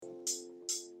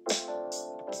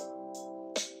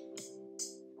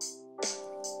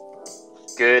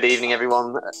Good evening,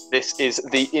 everyone. This is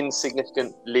the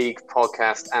Insignificant League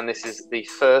podcast, and this is the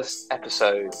first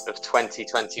episode of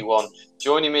 2021.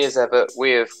 Joining me as ever,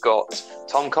 we have got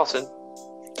Tom Cotton.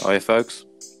 Hiya, folks.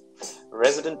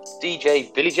 Resident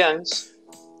DJ Billy Jones.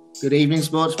 Good evening,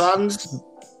 sports fans.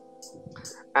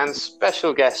 And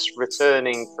special guest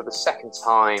returning for the second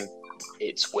time,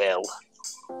 it's Will.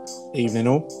 Evening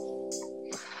all.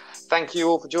 Thank you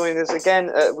all for joining us again.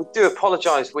 We do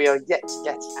apologise. We are yet to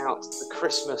get out the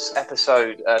Christmas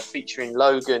episode featuring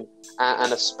Logan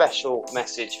and a special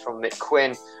message from Nick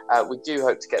Quinn. We do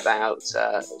hope to get that out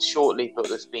shortly, but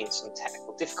there's been some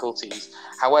technical difficulties.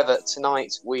 However,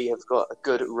 tonight we have got a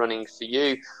good running for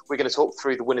you. We're going to talk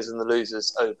through the winners and the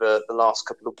losers over the last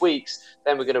couple of weeks.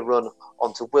 Then we're going to run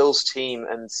onto Will's team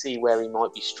and see where he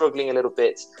might be struggling a little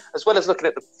bit, as well as looking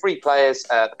at the free players,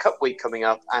 the Cup week coming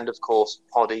up, and of course,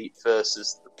 Poddy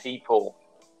versus the people.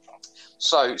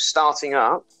 So, starting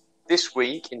up this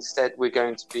week, instead, we're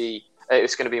going to be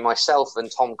it's going to be myself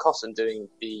and Tom Cotton doing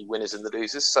the winners and the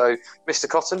losers. So, Mr.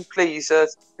 Cotton, please,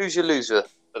 who's your loser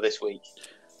for this week?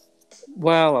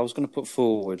 Well, I was going to put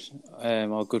forward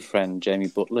our good friend Jamie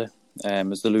Butler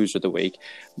as the loser of the week,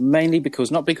 mainly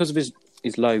not because of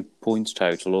his low points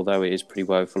total, although it is pretty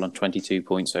woeful on 22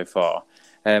 points so far.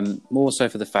 More so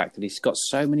for the fact that he's got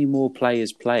so many more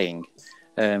players playing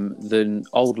than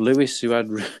old Lewis, who had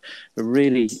a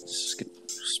really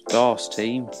sparse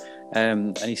team.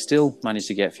 And he still managed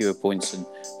to get fewer points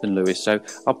than Lewis. So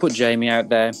I'll put Jamie out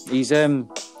there. He's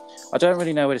I don't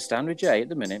really know where to stand with Jay at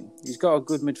the minute. He's got a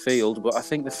good midfield, but I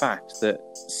think the fact that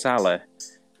Salah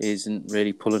isn't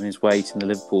really pulling his weight in the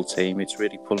Liverpool team, it's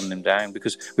really pulling him down,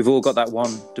 because we've all got that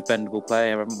one dependable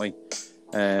player, haven't we?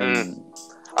 And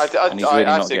he's really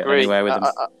not getting anywhere with him.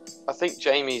 I think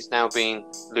Jamie's now been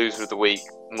loser of the week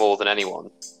more than anyone.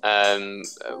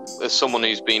 As someone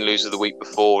who's been loser of the week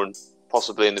before and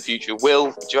possibly in the future.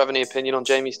 Will, do you have any opinion on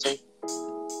Jamie's team?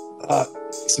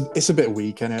 It's a bit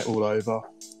weak, isn't it, all over,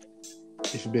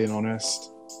 if you're being honest.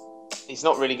 He's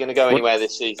not really going to go anywhere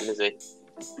this season, is he?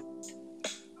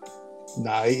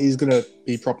 No, he's going to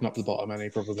be propping up the bottom, isn't he,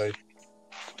 probably?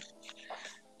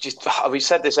 We've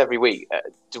said this every week.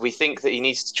 Do we think that he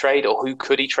needs to trade, or who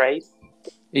could he trade?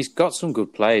 He's got some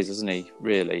good players, hasn't he,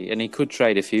 really? And he could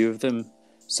trade a few of them.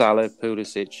 Salah,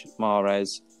 Pulisic,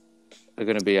 Mahrez are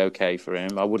going to be okay for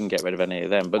him. I wouldn't get rid of any of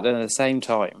them. But then at the same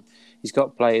time, he's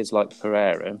got players like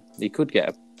Pereira. He could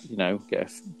get a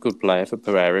good player for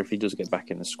Pereira if he does get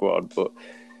back in the squad. But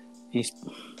he's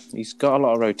got a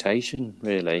lot of rotation,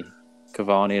 really.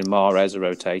 Cavani and Mahrez are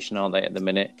rotation, aren't they, at the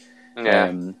minute?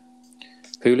 Yeah.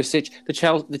 Pulisic,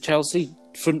 the Chelsea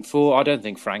front four. I don't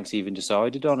think Frank's even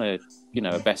decided on a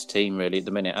best team really at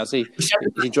the minute, has he?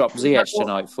 He dropped Ziyech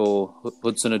tonight for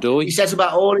Hudson-Odoi. He says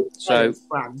about all his players,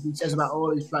 Frank. He says about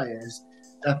all his players,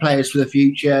 they're players for the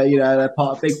future. They're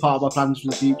a big part of my plans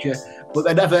for the future. But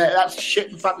they're never. That's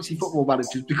shit for fantasy football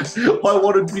managers, because I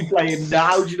want them to be playing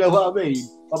now. Do you know what I mean?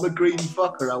 I'm a green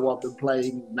fucker. I want them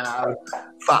playing now.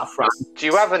 Fat Frank. Do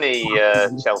you have any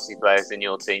Chelsea players in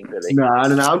your team, Billy? No.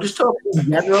 I'm just talking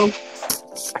in general.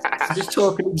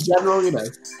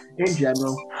 In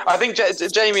general. I think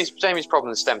Jamie's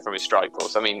problems stem from his strike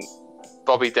force. I mean,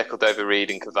 Bobby,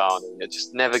 Decordova-Reid and Cavani are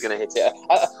just never going to hit it.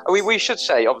 We should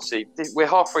say, obviously, we're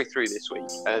halfway through this week,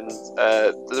 and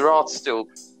there are still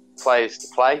players to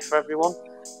play for everyone.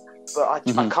 But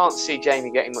I can't see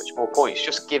Jamie getting much more points,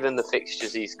 just given the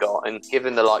fixtures he's got, and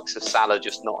given the likes of Salah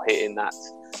just not hitting that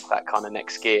kind of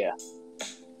next gear.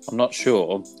 I'm not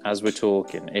sure, as we're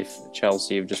talking, if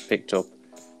Chelsea have just picked up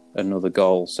another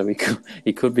goal, so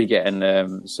he could be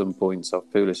getting some points off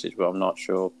Pulisic, but I'm not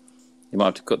sure. You might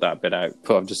have to cut that bit out.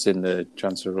 But I've just seen the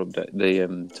transfer update,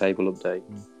 the table update.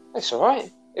 It's all right.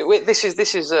 This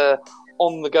is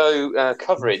on-the-go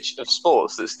coverage of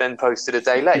sports that's then posted a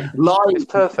day late. Live. It's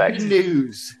perfect.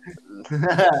 News.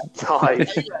 Live.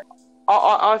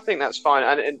 I think that's fine.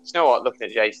 And you know what? Looking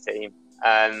at Jay's team,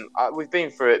 we've been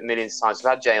through it millions of times.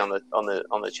 We've had Jay on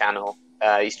the channel.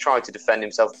 He's tried to defend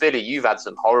himself. Billy, you've had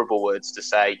some horrible words to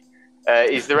say.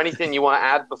 Is there anything you want to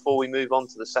add before we move on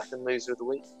to the second loser of the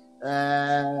week?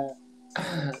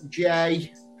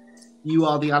 Jay, you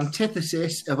are the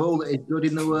antithesis of all that is good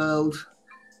in the world.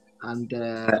 And,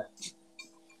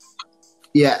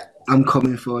 I'm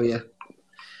coming for you.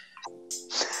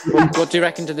 What do you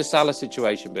reckon to the Salah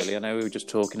situation, Billy? I know we were just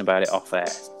talking about it off air.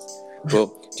 But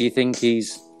do you think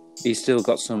he's still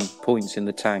got some points in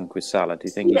the tank with Salah? Do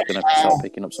you think he's going to start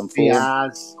picking up some form? He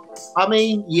has. I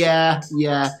mean, yeah.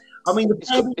 I mean,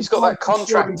 He's got that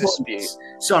contract dispute.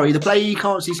 Sorry, the player you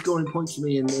can't see scoring points for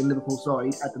me in Liverpool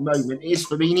side at the moment is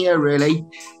Firmino, really.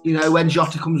 You know, when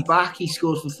Jota comes back, he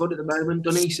scores for fun at the moment,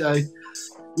 doesn't he? So,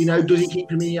 you know, does he keep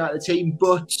Firmino out of the team?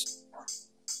 But,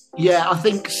 yeah, I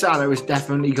think Salah has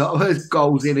definitely got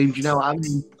goals in him. Do you know what I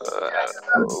mean?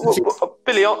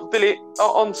 Billy,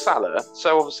 on Salah,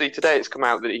 so obviously today it's come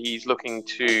out that he's looking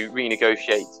to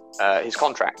renegotiate his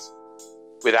contract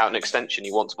without an extension.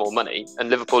 He wants more money, and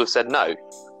Liverpool have said no.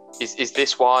 Is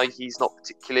this why he's not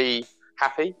particularly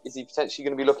happy? Is he potentially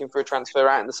going to be looking for a transfer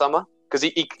out in the summer? Because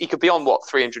he could be on, what,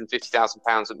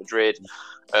 £350,000 at Madrid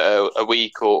a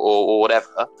week or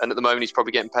whatever, and at the moment he's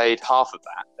probably getting paid half of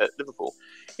that at Liverpool.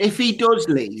 If he does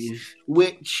leave,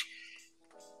 which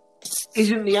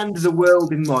isn't the end of the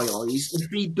world in my eyes, if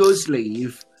he does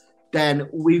leave, then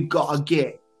we've got to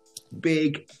get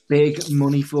big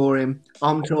money for him.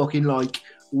 I'm talking like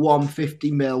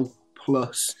 150 mil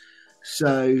plus.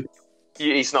 So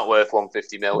he's not worth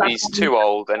 150 mil. He's too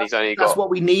old, and he's only got. That's what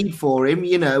we need for him.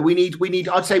 You know, we need.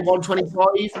 I'd say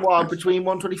 125. Well, between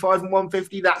 125 and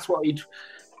 150. That's what he'd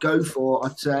go for.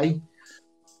 I'd say.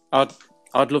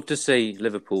 I'd love to see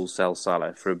Liverpool sell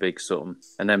Salah for a big sum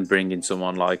and then bring in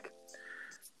someone like.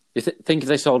 Think if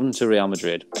they sold him to Real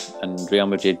Madrid and Real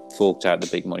Madrid forked out the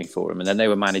big money for him, and then they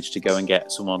were managed to go and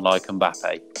get someone like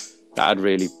Mbappe, that'd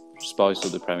really spice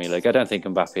up the Premier League. I don't think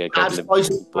Mbappe would go to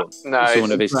Liverpool, but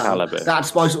someone of his calibre. That'd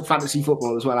spice up fantasy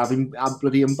football as well, having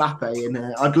bloody Mbappe. And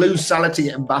I'd lose Salah to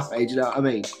get Mbappe, do you know what I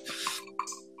mean?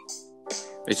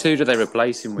 It's who do they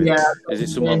replace him with? Yeah, is it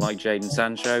someone like Jadon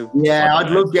Sancho? Yeah, I'd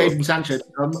love Jadon Sancho.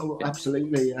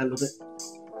 Absolutely, I love it.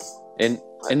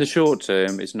 In the short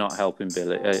term, it's not helping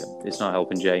Billy. It's not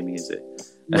helping Jamie, is it?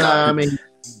 No, I mean,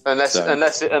 unless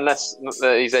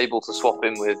he's able to swap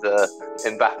in with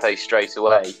Mbappe straight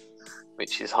away,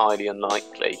 which is highly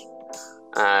unlikely.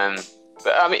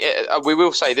 But I mean, we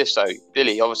will say this though,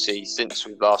 Billy. Obviously, since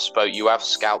we last spoke, you have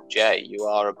scalped Jay. You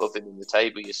are above him in the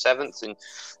table. You're seventh,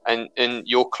 and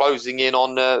you're closing in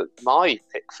on my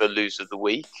pick for loser of the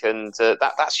week, and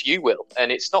that's you, Will.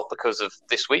 And it's not because of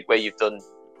this week where you've done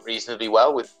reasonably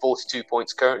well with 42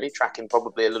 points currently, tracking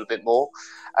probably a little bit more.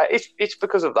 It's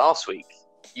because of last week.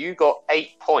 You got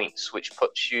 8 points, which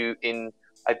puts you in,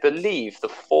 I believe, the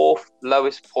 4th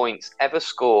lowest points ever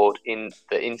scored in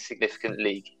the insignificant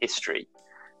league history,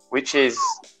 which is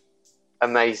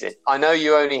amazing. I know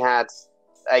you only had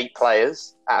 8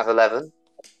 players out of 11,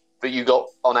 but you got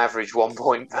on average 1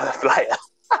 point per player.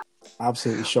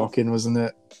 Absolutely shocking, wasn't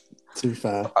it? To be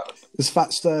fair. It's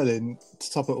Fat Sterling,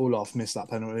 to top it all off, missed that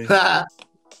penalty.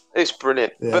 It's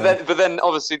brilliant. Yeah. But then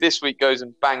obviously this week goes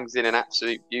and bangs in an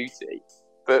absolute beauty.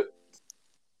 But,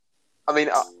 I mean,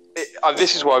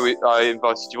 this is why I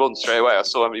invited you on straight away. I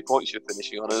saw how many points you're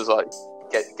finishing on and I was like,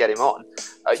 get him on.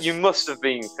 You must have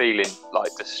been feeling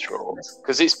like distraught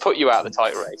because it's put you out of the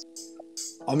title race.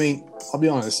 I mean, I'll be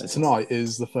honest, tonight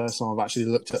is the first time I've actually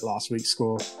looked at last week's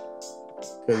score.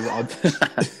 I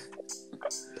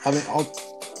mean,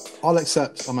 I'll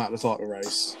accept I'm out of the title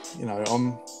race. You know,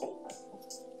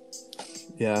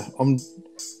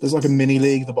 there's like a mini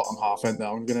league, the bottom half, ain't there?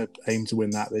 I'm going to aim to win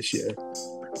that this year.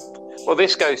 Well,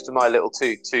 this goes to my little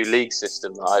two league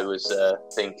system that I was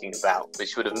thinking about,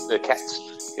 which would have kept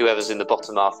whoever's in the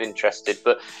bottom half interested.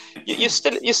 But you're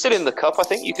still in the cup. I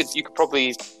think you could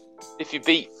probably, if you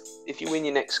win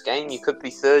your next game, you could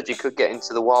be third. You could get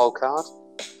into the wild card.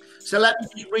 So let me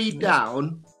just read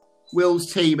down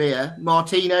Will's team here.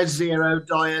 Martinez 0,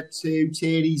 Dyer 2,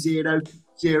 Tierney 0,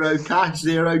 Cash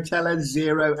 0, Tellez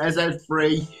 0, Eze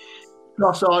 3,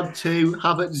 Trossard 2,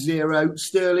 Havertz 0,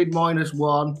 Sterling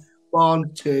 -1,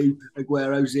 Barnes 2,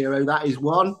 Aguero 0. That is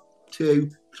 1, 2,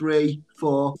 3,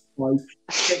 4, 5,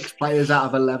 6 players out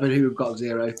of 11 who have got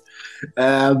 0.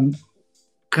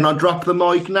 Can I drop the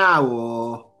mic now,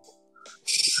 or?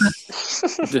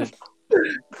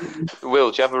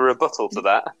 Will, do you have a rebuttal to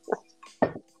that?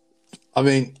 I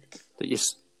mean, that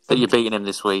you're beating him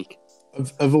this week.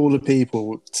 Of all the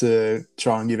people to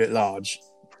try and give it large,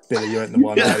 Billy, you ain't the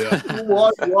one, are you?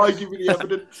 Why give me the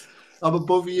evidence? I'm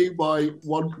above you by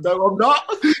 1. No, I'm not.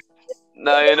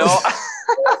 No, you're not.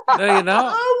 No, you're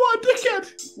not. Oh, what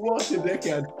a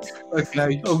dickhead.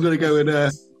 Okay, I'm going to go and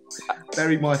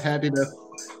bury my head in a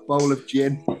bowl of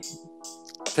gin.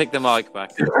 Take the mic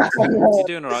back. You're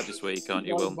doing all right this week, aren't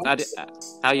you, Will? How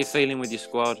are you feeling with your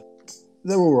squad?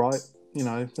 They're all right. You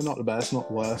know, they're not the best, not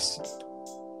the worst.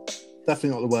 Definitely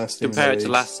not the worst. Compare it to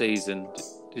last season.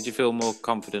 Did you feel more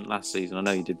confident last season? I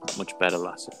know you did much better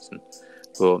last season.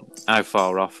 But how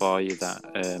far off are you that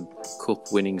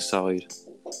cup-winning side?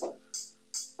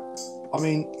 I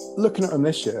mean, looking at them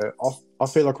this year, I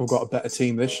feel like we've got a better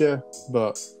team this year,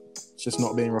 but it's just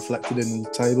not being reflected in the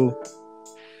table.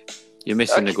 You're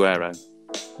missing Aguero.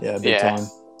 Yeah, big time.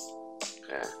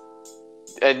 Yeah.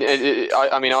 And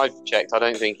I mean, I've checked. I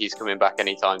don't think he's coming back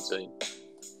anytime soon.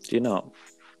 Do you not?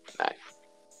 No.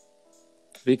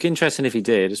 It'd be interesting if he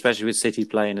did, especially with City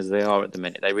playing as they are at the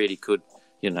minute. They really could,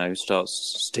 start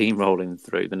steamrolling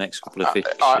through the next couple of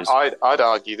fixtures. I'd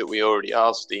argue that we already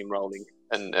are steamrolling,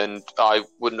 and I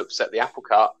wouldn't upset the apple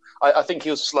cart. I think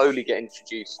he'll slowly get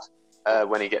introduced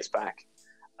when he gets back.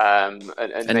 And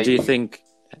maybe... do you think?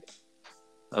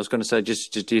 I was going to say,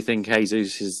 just do you think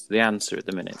Jesus is the answer at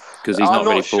the minute? Because he's not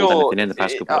really pulled anything in the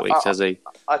past couple of weeks, has he?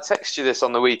 I texted you this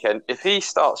on the weekend. If he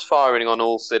starts firing on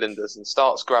all cylinders and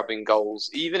starts grabbing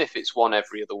goals, even if it's one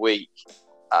every other week,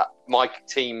 my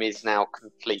team is now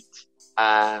complete.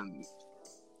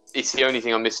 It's the only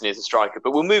thing I'm missing as a striker.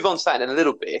 But we'll move on to that in a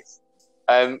little bit.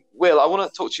 Will, I want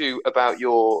to talk to you about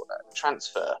your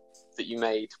transfer that you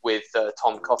made with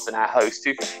Tom Cotton, our host,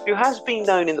 who has been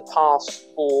known in the past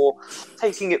for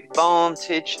taking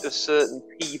advantage of certain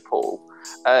people.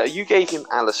 You gave him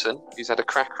Alisson, who's had a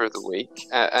cracker of the week,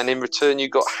 and in return you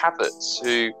got Havertz,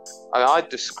 who I'd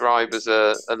describe as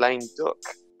a lame duck.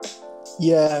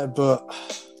 Yeah, but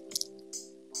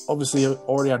obviously I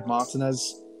already had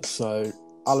Martinez, so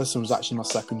Alisson was actually my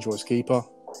second choice keeper.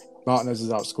 Martinez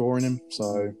is outscoring him,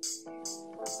 so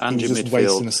and he was your just midfield.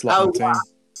 wasting a slot in the team.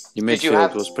 Your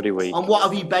midfield was pretty weak. And what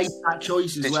have you based that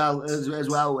choice as well,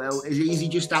 Will? Is he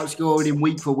just outscoring him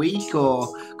week for week, or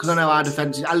because I know our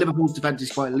Liverpool's defence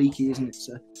is quite leaky, isn't it?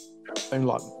 So, And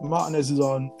like Martinez is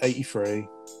on 83,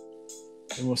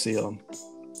 and what's he on?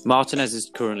 Martinez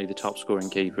is currently the top scoring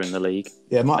keeper in the league.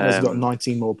 Yeah, Martinez has got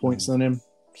 19 more points than him,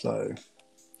 so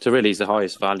really he's the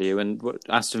highest value. And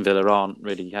Aston Villa aren't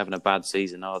really having a bad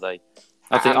season, are they?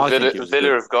 I think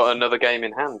Villa have got another game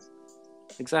in hand.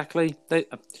 Exactly.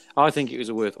 I think it was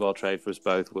a worthwhile trade for us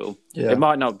both, Will. Yeah. It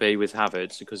might not be with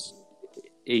Havertz because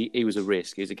he was a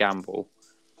risk. He was a gamble.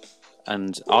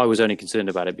 And I was only concerned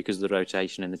about it because of the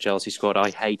rotation in the Chelsea squad. I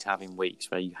hate having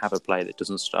weeks where you have a player that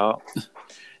doesn't start.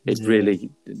 It really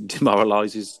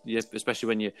demoralises you, especially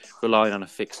when you're relying on a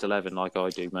fixed 11 like I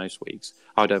do most weeks.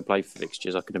 I don't play for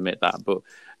fixtures, I can admit that. But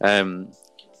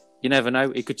you never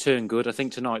know. It could turn good. I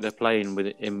think tonight they're playing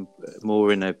with him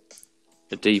more in a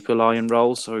deeper lying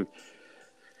role, so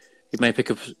he may pick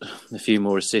up a few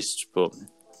more assists, but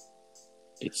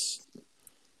it's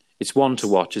one to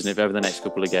watch, isn't it, over the next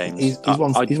couple of games? He's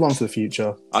one for the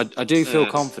future. I do feel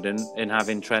confident in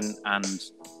having Trent and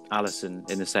Alisson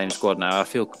in the same squad now. I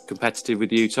feel competitive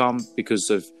with you, Tom, because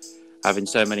of having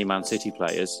so many Man City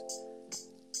players.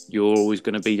 You're always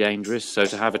going to be dangerous, so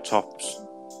to have a top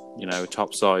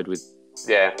side with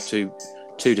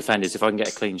two defenders, if I can get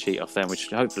a clean sheet off them, which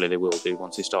hopefully they will do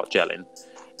once they start gelling.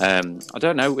 I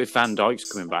don't know if Van Dijk's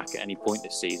coming back at any point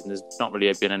this season. There's not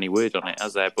really been any word on it,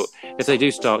 has there? But if they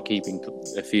do start keeping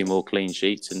a few more clean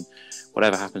sheets and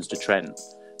whatever happens to Trent,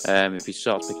 if he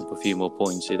starts picking up a few more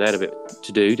points, they had a bit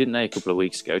to do, didn't they, a couple of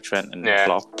weeks ago, Trent and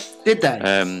Klopp? Did they?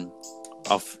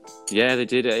 They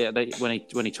did.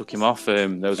 When he took him off, there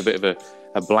was a bit of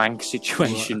a blank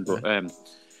situation. But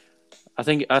I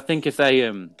think if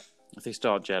they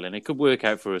start gelling, it could work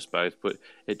out for us both, but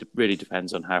it really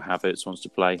depends on how Havertz wants to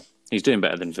play. He's doing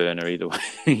better than Werner either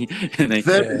way. Werner's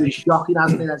been shocking,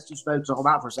 hasn't he? Let's just focus on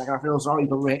that for a second. I feel sorry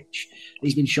for Rich.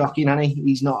 He's been shocking, hasn't he?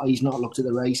 He's not looked at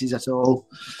the races at all.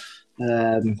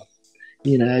 Did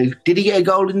he get a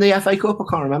goal in the FA Cup? I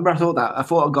can't remember. I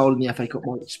thought a goal in the FA Cup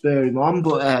might spur him on,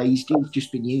 but he's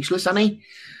just been useless, hasn't he?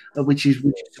 Which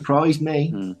surprised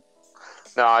me.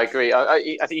 No, I agree.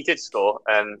 I think he did score.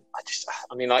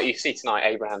 Like you see tonight,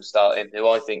 Abraham starting, who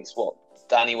I think is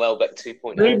Danny Welbeck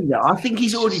 2.0. Really? I think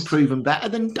he's already proven better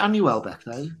than Danny Welbeck,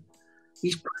 though.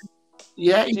 He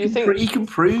can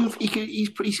prove.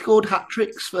 He scored hat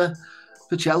tricks for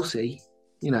Chelsea.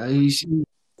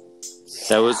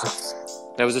 There was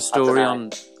a story on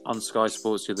Sky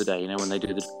Sports the other day. When they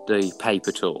do the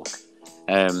paper talk,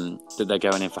 that they're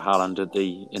going in for Haaland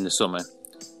in the summer.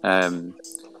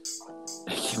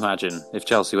 Can you imagine if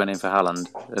Chelsea went in for Haaland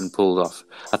and pulled off?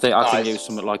 I think it was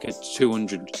something like a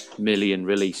 200 million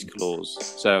release clause.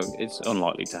 So it's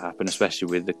unlikely to happen,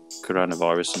 especially with the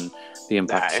coronavirus and the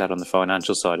impact it's had on the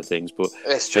financial side of things. But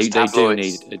they do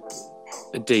need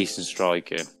a decent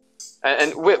striker.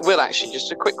 And Will, actually,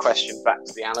 just a quick question back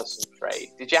to the Alisson trade.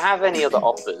 Did you have any other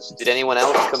offers? Did anyone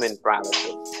else come in for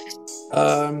Alisson?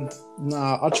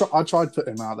 No, I tried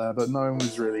putting him out there, but no one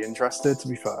was really interested, to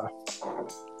be fair.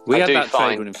 We had that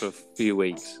trade running for a few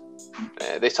weeks.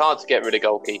 It's hard to get rid of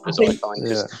goalkeepers, I find.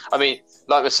 Cause, I mean,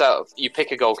 like myself, you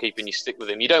pick a goalkeeper and you stick with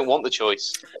him. You don't want the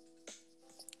choice.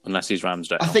 Unless he's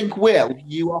Ramsdale. I think, Will,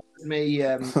 you offered me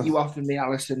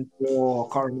Alisson for,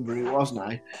 I can't remember who it was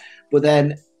now, but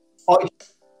then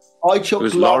I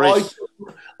chucked Lloris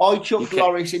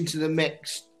into the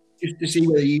mix just to see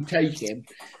whether you'd take him,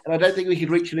 and I don't think we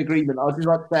could reach an agreement. I'd just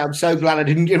like to say I'm so glad I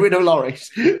didn't get rid of Lloris.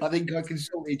 I think I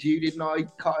consulted you, didn't I,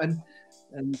 Cotton?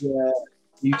 And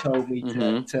you told me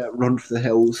to run for the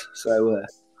hills. So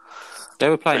they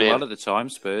were playing well at the time,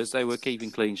 Spurs. They were keeping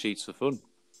clean sheets for fun.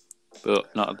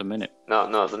 But not at the minute.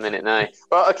 Not at the minute, no.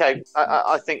 Well, okay,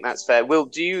 I think that's fair. Will,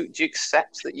 do you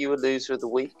accept that you were loser of the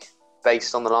week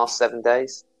based on the last 7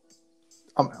 days?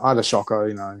 I had a shocker,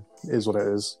 you know. It is what it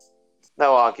is.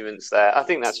 No arguments there. I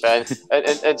think that's fair.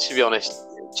 and to be honest,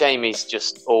 Jamie's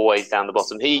just always down the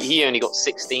bottom. He only got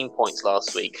 16 points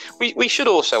last week. We should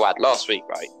also add last week,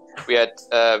 right? We had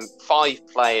 5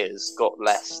 players got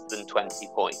less than 20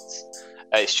 points.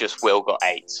 It's just Will got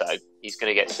 8, so he's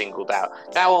going to get singled out.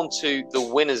 Now on to the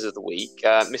winners of the week.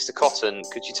 Mr. Cotton,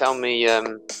 could you tell me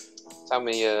who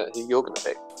you're going to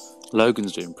pick?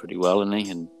 Logan's doing pretty well, isn't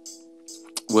he? And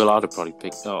Will, I'd have probably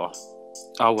picked...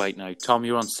 Oh, wait, no. Tom,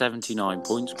 you're on 79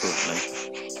 points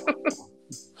currently.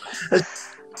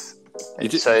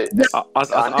 So, I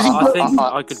think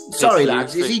I could... Sorry,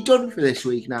 lads. Is he done for this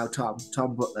week now, Tom?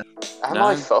 Tom Butler?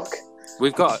 I fuck?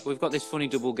 We've got this funny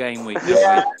double game week,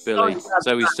 Billy.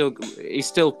 So he's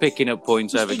still picking up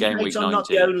points over game week 19. I'm not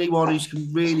the only one who's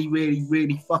really, really,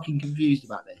 really fucking confused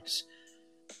about this.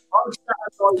 I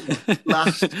started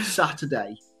last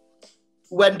Saturday.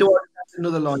 When do I set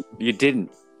another lineup? You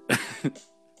didn't.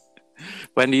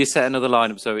 When do you set another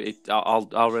lineup? So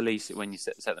I'll release it when you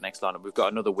set the next lineup. We've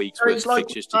got another week's worth of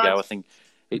fixtures to go. I think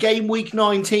game week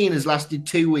 19 has lasted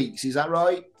 2 weeks. Is that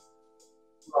right?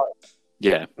 Right.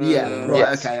 Yeah. Yeah, right,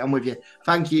 yes. Okay, I'm with you.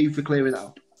 Thank you for clearing that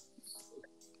up.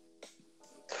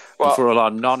 Well, for all our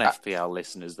non-FPL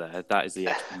listeners there, that is the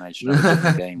explanation of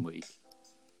the game week.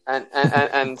 And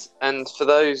for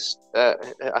those,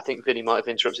 I think Vinny might have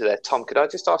interrupted there. Tom, could I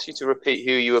just ask you to repeat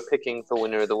who you were picking for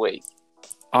winner of the week?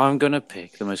 I'm going to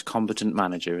pick the most competent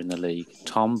manager in the league,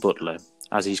 Tom Butler,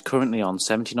 as he's currently on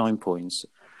 79 points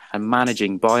and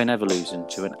managing Bayern Leverkusen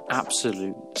to an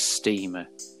absolute steamer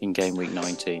in game week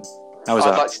 19. How was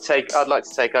that? I'd like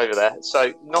to take over there.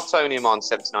 So not only am I on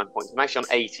 79 points, I'm actually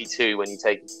on 82 when you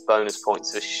take bonus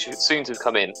points that soon to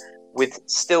come in, with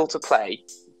still to play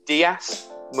Diaz,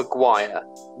 Maguire,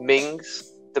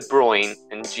 Mings, De Bruyne,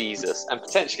 and Jesus, and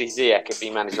potentially Ziyech if he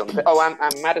managed on the pitch. Oh,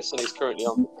 and Maddison is currently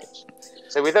on the pitch.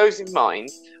 So with those in mind,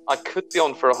 I could be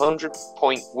on for a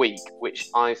 100-point week, which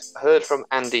I've heard from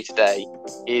Andy today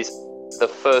is the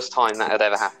first time that had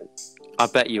ever happened. I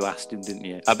bet you asked him, didn't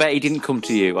you? I bet he didn't come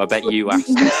to you. I bet you asked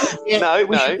him. No.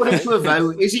 We should put it to a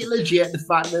vote. Is it legit, the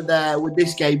fact that with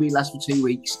this game it lasts for 2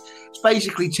 weeks? It's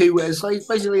basically it's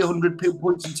basically 100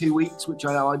 points in 2 weeks, which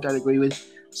I don't agree with.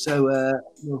 So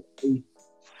we'll see.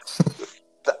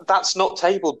 That's not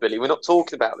tabled, Billy. We're not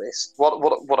talking about this.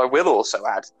 What I will also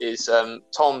add is,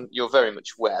 Tom, you're very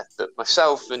much aware that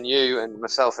myself and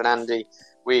Andy,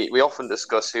 we often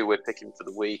discuss who we're picking for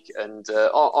the week. And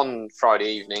on Friday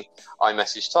evening, I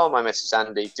messaged Tom, I messaged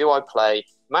Andy, do I play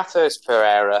Matheus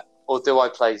Pereira or do I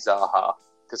play Zaha?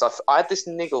 Because I had this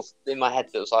niggle in my head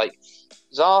that was like,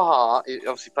 Zaha is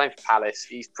obviously playing for Palace.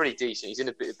 He's pretty decent. He's in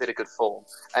a bit of good form.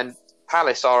 And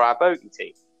Palace are our bogey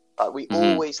team. We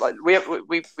always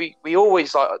we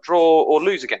always draw or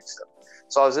lose against them.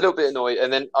 So I was a little bit annoyed,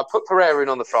 and then I put Pereira in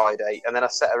on the Friday, and then I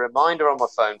set a reminder on my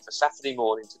phone for Saturday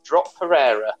morning to drop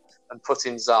Pereira and put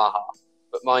in Zaha.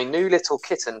 But my new little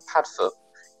kitten, Padfoot,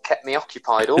 kept me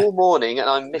occupied all morning, and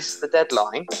I missed the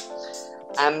deadline.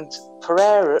 And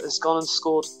Pereira has gone and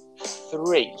scored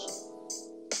 3.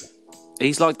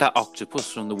 He's like that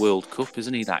octopus from the World Cup,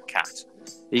 isn't he, that cat?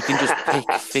 He can just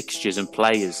pick fixtures and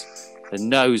players and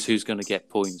knows who's going to get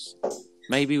points.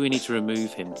 Maybe we need to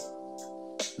remove him.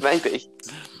 Maybe.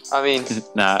 I mean...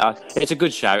 No, it's a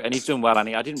good shout, and he's done well,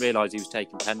 and I didn't realise he was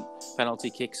taking penalty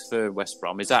kicks for West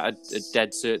Brom. Is that a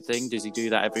dead cert thing? Does he do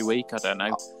that every week? I don't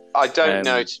know. I don't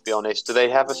know, to be honest. Do they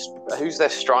have who's their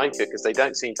striker? Because they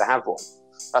don't seem to have one.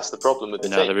 That's the problem with the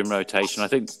team. No, they're in rotation. I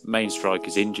think main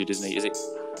striker's injured, isn't he? Is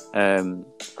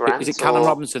it Callum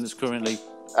Robinson that's currently...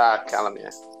 Callum,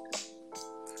 yeah.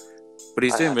 But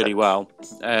he's doing really well.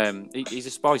 He's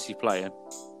a spicy player.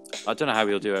 I don't know how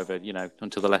he'll do over,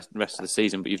 until the rest of the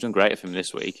season, but you've done great for him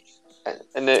this week.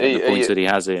 And the points that he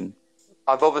has in.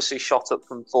 I've obviously shot up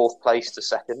from 4th place to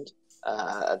 2nd,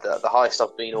 the highest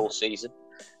I've been all season.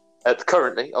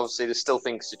 Currently, obviously, there's still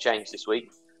things to change this week.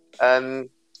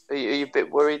 Are you a bit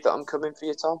worried that I'm coming for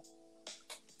you, Tom?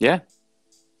 Yeah,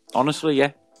 honestly,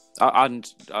 yeah. I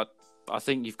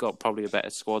think you've got probably a better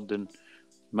squad than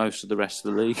most of the rest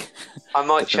of the league. I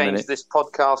might change this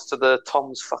podcast to the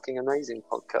Tom's Fucking Amazing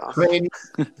podcast.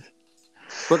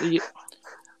 But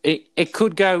it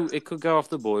could go off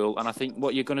the boil, and I think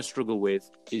what you're going to struggle with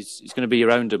is it's going to be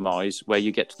your own demise, where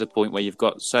you get to the point where you've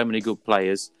got so many good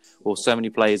players or so many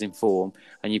players in form,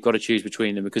 and you've got to choose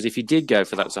between them. Because if you did go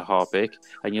for that Zaha pick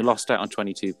and you lost out on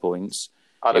 22 points,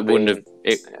 it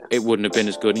wouldn't have been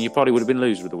as good, and you probably would have been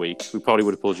loser of the week. We probably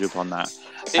would have pulled you up on that,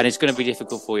 and it's going to be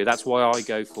difficult for you. That's why I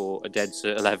go for a dead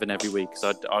cert 11 every week,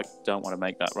 because I don't want to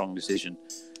make that wrong decision.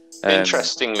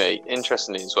 Interestingly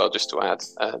as well, just to add,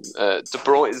 De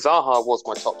Bruyne, Zaha was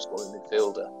my top scoring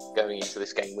midfielder going into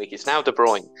this game week. It's now De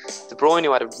Bruyne. De Bruyne,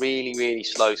 who had a really, really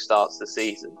slow start to the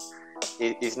season,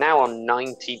 is now on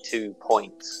 92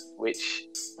 points, which,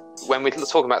 when we're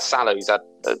talking about Salah, he's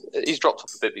dropped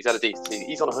off a bit, but he's had a decent season.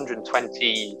 He's on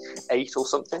 128 or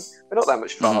something. We're not that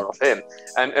much far off him.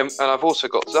 And I've also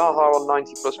got Zaha on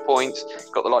 90 plus points.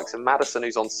 Got the likes of Maddison,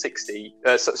 who's on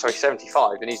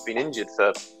 75, and he's been injured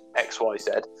for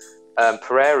XYZ.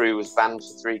 Pereira, who was banned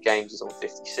for 3 games, is on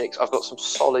 56. I've got some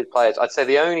solid players. I'd say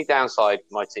the only downside of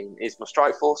my team is my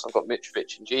strike force. I've got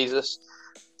Mitrovic and Jesus.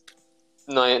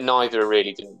 Neither are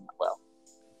really doing that well.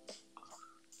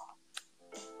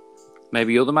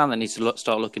 Maybe you're the man that needs to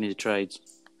start looking into trades.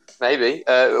 Maybe.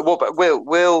 What about Will?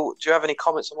 Will, do you have any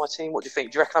comments on my team? What do you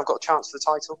think? Do you reckon I've got a chance for the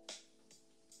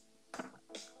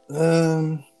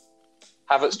title?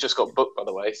 Havertz just got booked, by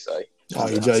the way. So. Oh,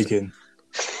 you're joking?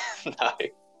 No.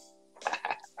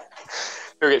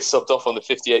 He'll get subbed off on the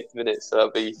 58th minute, so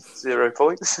that'll be 0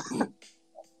 points.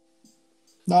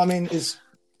 No, I mean, it's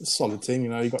a solid team. You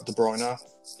know, you got De Bruyne.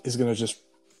 He's going to just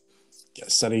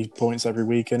get steady points every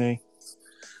week, isn't he?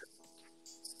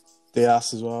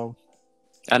 Diaz as well.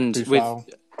 And with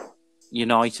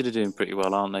United are doing pretty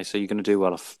well, aren't they? So you're going to do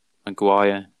well off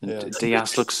Maguire. And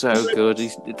Diaz looks so good.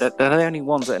 They're the only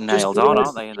ones that are nailed on,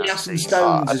 aren't they? Diaz and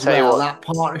Stones as well. That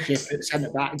partnership at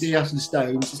centre back, Diaz and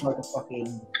Stones, is like a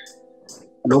fucking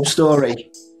love story.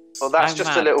 Well, that's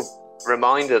just a little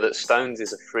reminder that Stones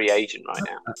is a free agent right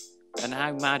now. And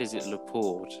how mad is it,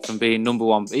 Laporte, from being number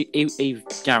one? He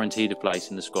guaranteed a place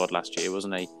in the squad last year,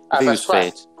 wasn't he? If he was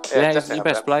fit. Yeah, he's the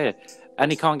best player.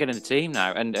 And he can't get in the team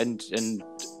now. And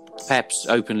Pep's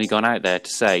openly gone out there to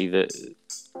say that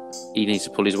he needs to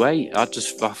pull his weight. I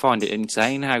find it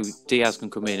insane how Diaz can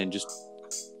come in and just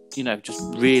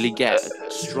really get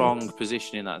a strong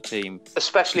position in that team.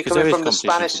 Especially coming from the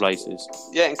Spanish places.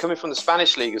 Yeah, and coming from the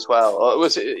Spanish league as well.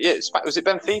 Was it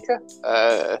Benfica?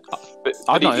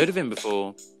 I've not heard of him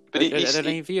before. But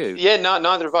any of you? Yeah, no,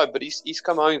 neither have I. But he's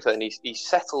come over and he's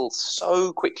settled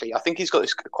so quickly. I think he's got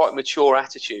this quite mature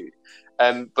attitude.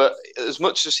 But as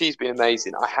much as he's been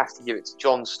amazing, I have to give it to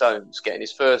John Stones getting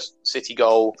his first City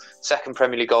goal, second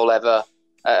Premier League goal ever,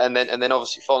 and then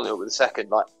obviously following it up with a second.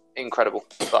 Like, incredible,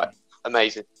 like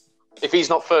amazing. If he's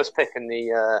not first pick in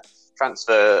the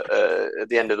transfer at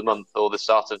the end of the month or the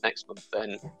start of next month,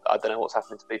 then I don't know what's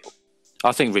happening to people.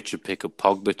 I think Richard pick up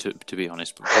Pogba to be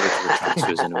honest, but probably to the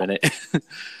transfers in a minute.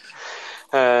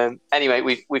 Anyway,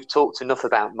 we've talked enough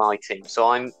about my team, so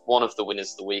I'm one of the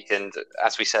winners of the week, and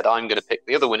as we said, I'm going to pick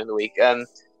the other winner of the week.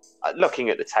 Looking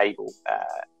at the table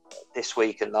this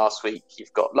week and last week,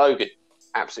 you've got Logan,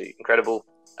 absolutely incredible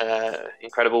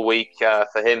week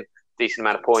for him, decent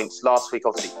amount of points. Last week,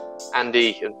 obviously,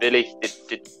 Andy and Billy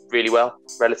did really well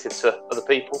relative to other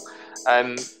people,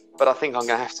 but I think I'm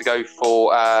going to have to go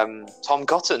for Tom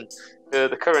Cotton,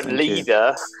 the current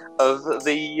leader of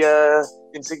the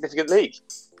insignificant league.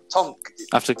 Tom,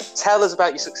 tell us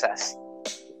about your success.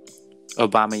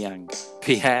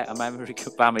 Pierre-Emerick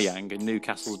Aubameyang and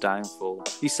Newcastle's downfall.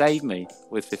 He saved me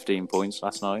with 15 points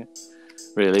last night.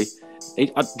 Really?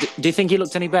 Do you think he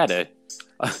looked any better?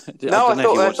 I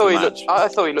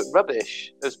thought he looked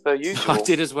rubbish as per usual. I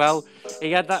did as well.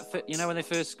 He had that,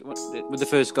 with the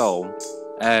first goal.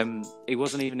 He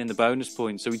wasn't even in the bonus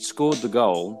points, so he'd scored the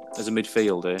goal as a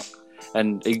midfielder,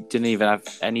 and he didn't even have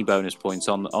any bonus points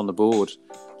on the board.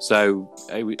 So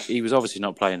he was obviously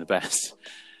not playing the best.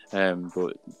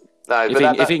 But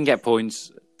if he can get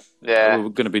points, we're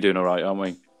going to be doing all right, aren't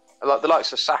we? Like the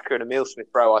likes of Saka and Emile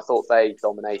Smith-Rowe, I thought they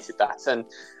dominated that, and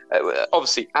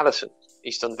obviously Alisson,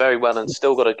 he's done very well and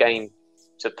still got a game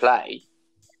to play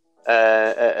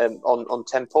on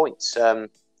 10 points.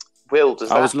 Will, does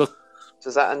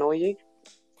that annoy you?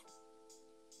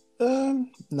 No,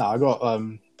 I got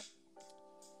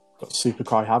Super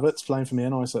Kai Havertz playing for me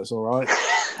anyway, so it's all right.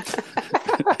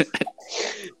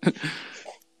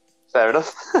 Fair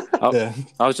enough. Yeah.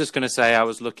 I was just going to say I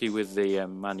was lucky with the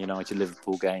Man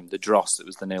United-Liverpool game, the dross that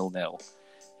was the 0-0.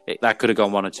 That could have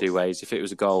gone one or two ways. If it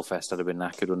was a goal fest, I'd have been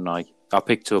knackered, wouldn't I? I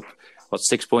picked up,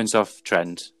 6 points off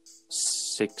Trent,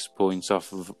 6 points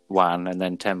off of Wan, and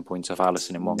then 10 points off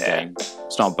Alisson in one game.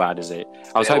 It's not bad, is it?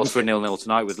 I was hoping for a 0-0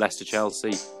 tonight with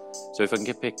Leicester-Chelsea. So if I can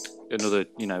get picked another,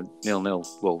 0-0,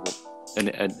 well,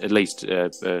 at least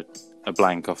a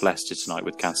blank off Leicester tonight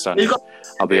with Castagna,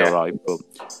 I'll be all right. But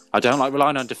I don't like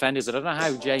relying on defenders. I don't know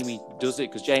how Jamie does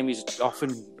it, because Jamie's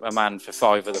often a man for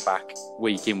 5 at the back,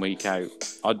 week in, week out.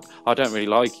 I don't really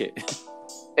like it.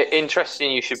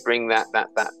 Interesting you should bring that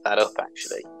up,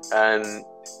 actually.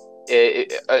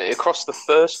 Across the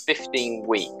first 15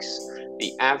 weeks,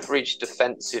 the average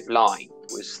defensive line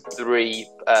was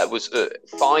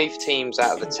 5 teams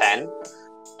out of the 10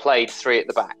 played 3 at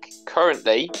the back.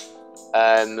 Currently,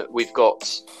 we've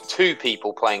got 2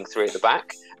 people playing 3 at the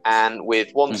back, and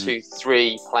with 1, 2,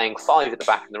 3 playing 5 at the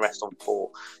back and the rest on 4.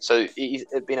 So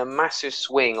it's been a massive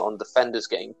swing on defenders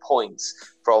getting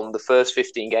points from the first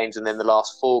 15 games and then the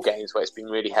last 4 games where it's been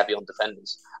really heavy on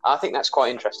defenders. I think that's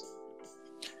quite interesting.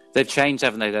 They've changed,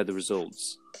 haven't they, the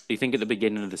results? You think at the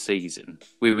beginning of the season,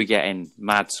 we were getting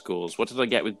mad scores. What did I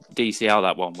get with DCL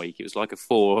that one week? It was like a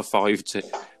 4 or 5 to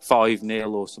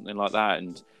 5-0 or something like that.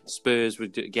 And Spurs were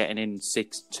getting in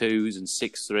 6-2s and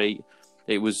 6-3.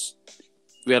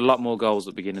 We had a lot more goals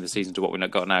at the beginning of the season to what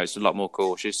we've got now. It's a lot more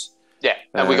cautious. Yeah,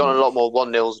 and we got a lot more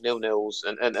 1-0s,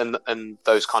 0-0s, and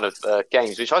those kind of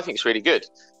games, which I think is really good,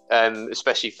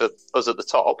 especially for us at the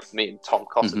top, me and Tom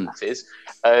Cotton, that is,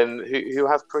 who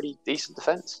have pretty decent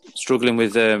defence. Struggling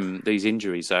with these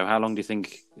injuries, though. How long do you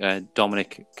think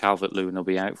Dominic Calvert-Lewin will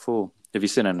be out for? Have you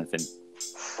seen anything?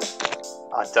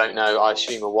 I don't know. I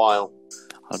assume a while.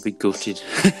 I'd be gutted.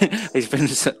 He's been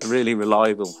really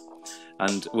reliable.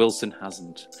 And Wilson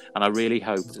hasn't. And I really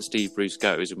hope that Steve Bruce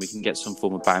goes and we can get some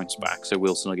form of bounce back, so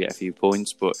Wilson will get a few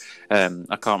points. But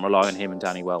I can't rely on him and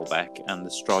Danny Welbeck. And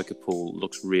the striker pool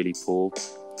looks really poor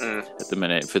at the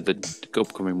minute for the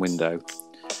upcoming window.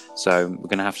 So we're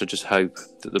going to have to just hope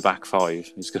that the back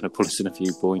 5 is going to pull us in a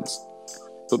few points.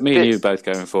 But me and you are both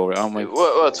going for it, aren't we?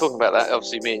 Well, talking about that,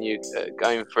 obviously me and you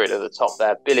going for it at the top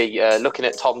there. Billy, looking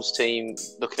at Tom's team,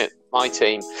 looking at my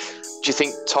team, do you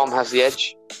think Tom has the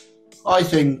edge? I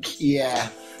think,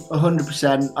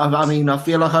 100%. I mean, I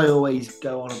feel like I always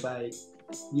go on about,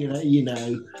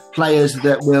 players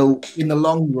that will, in the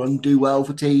long run, do well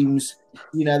for teams.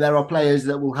 There are players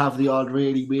that will have the odd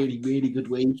really, really, really good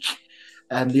week,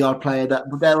 and the odd player that.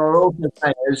 But there are also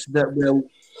players that will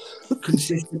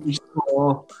consistently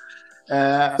score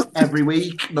every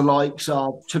week. The likes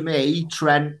of, to me,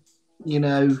 Trent.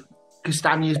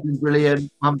 Castagna's been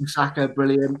brilliant. Wan-Bissaka,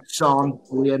 brilliant. Son,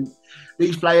 brilliant.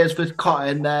 These players for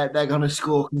Cotton, they're going to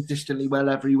score consistently well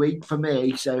every week for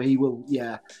me. So he will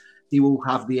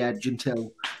have the edge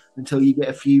until you get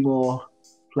a few more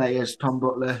players, Tom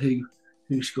Butler, who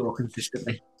score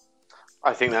consistently.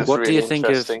 I think that's what really do you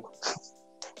interesting. Think of?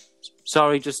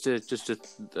 Sorry, just to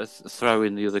throw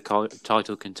in the other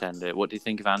title contender. What do you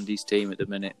think of Andy's team at the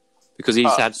minute? Because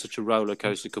he's had such a roller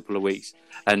coaster couple of weeks,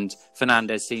 and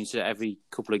Fernandez seems to every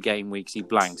couple of game weeks he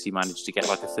blanks, he managed to get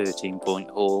like a 13-point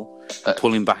haul and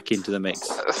pull him back into the mix.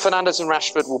 Fernandez and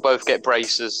Rashford will both get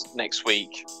braces next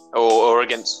week, or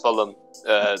against Fulham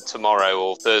tomorrow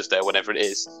or Thursday or whatever it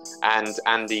is, and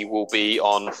Andy will be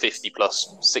on 50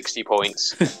 plus 60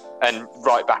 points and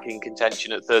right back in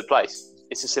contention at 3rd place.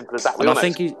 It's as simple as that. And I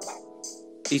think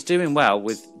he's doing well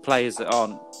with players that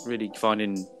aren't really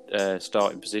finding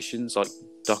starting positions like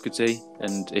Doherty,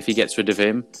 and if he gets rid of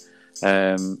him,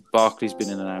 Barkley's been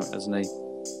in and out, hasn't he?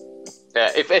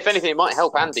 Yeah, if anything, it might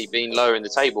help Andy being lower in the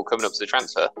table coming up to the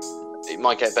transfer. It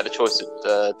might get a better choice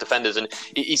of defenders, and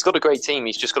he's got a great team.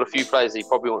 He's just got a few players that he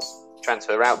probably wants to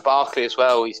transfer out. Barkley as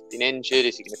well, he's been injured.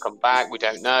 Is he going to come back? We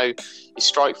don't know. His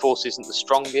strike force isn't the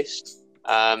strongest.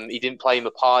 He didn't play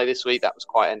Mapai this week. That was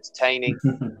quite entertaining.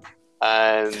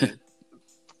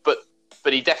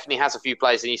 But he definitely has a few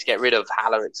players he needs to get rid of,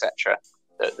 Haller, etc.,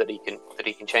 that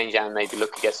he can change out and maybe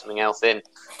look to get something else in.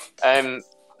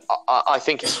 I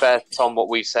think it's fair, Tom, what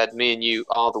we've said. Me and you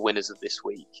are the winners of this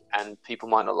week, and people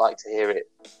might not like to hear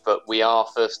it, but we are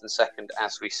first and second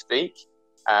as we speak.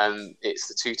 It's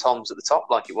the 2 Toms at the top,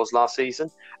 like it was last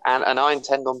season, and I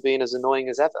intend on being as annoying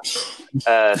as ever,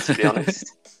 to be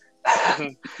honest.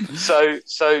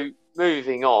 So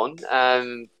moving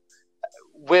on.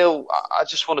 Will, I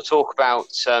just want to talk about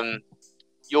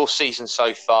your season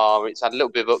so far. It's had a little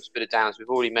bit of ups, a bit of downs. We've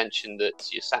already mentioned that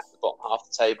you're sat at the bottom half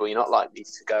of the table. You're not likely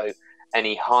to go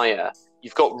any higher.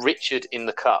 You've got Richard in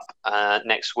the cup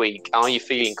next week. Are you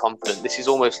feeling confident? This is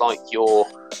almost like your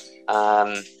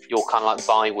your kind of like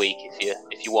bye week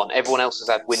if you want. Everyone else has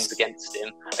had wins against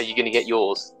him. Are you going to get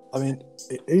yours? I mean,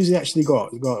 who's he actually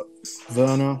got? He's got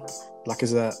Werner,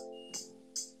 Lacazette.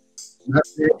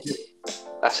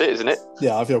 That's it, isn't it?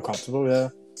 Yeah, I feel comfortable, yeah.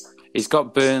 He's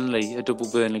got Burnley, a double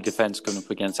Burnley defence coming up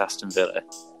against Aston Villa.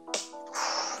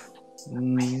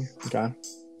 Okay.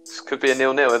 This could be a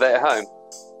 0-0. Are they at home?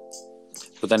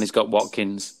 But then he's got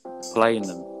Watkins playing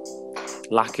them.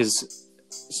 Lacaz's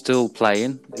still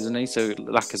playing, isn't he? So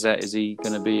Lacazette, is he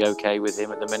going to be okay with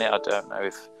him at the minute? I don't know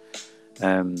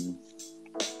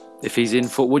if he's in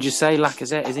form. Would you say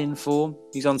Lacazette is in form?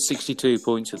 He's on 62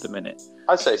 points at the minute.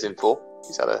 I'd say he's in form.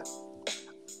 He's had a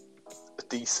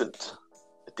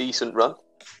decent run.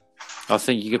 I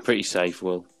think you're pretty safe,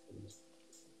 Will.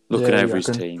 Looking over his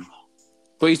team.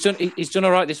 But he's done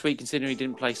all right this week considering he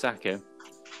didn't play Saka.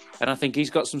 And I think he's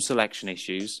got some selection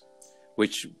issues,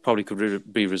 which probably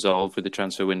could be resolved with the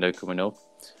transfer window coming up.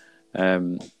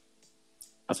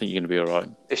 I think you're going to be all right.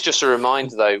 It's just a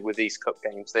reminder, though, with these cup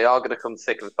games, they are going to come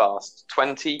thick and fast.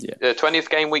 20th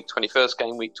game week, 21st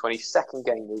game week, 22nd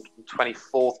game week,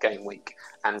 24th game week,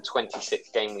 and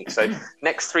 26th game week. So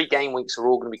next 3 game weeks are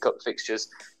all going to be cup fixtures.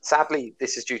 Sadly,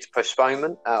 this is due to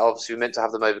postponement. Obviously, we meant to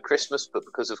have them over Christmas, but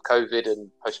because of COVID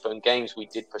and postponed games, we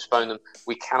did postpone them.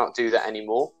 We cannot do that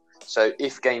anymore. So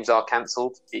if games are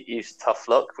cancelled, it is tough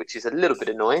luck, which is a little bit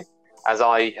annoying, as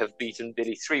I have beaten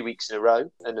Billy 3 weeks in a row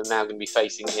and am now going to be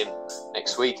facing him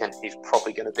next week, and he's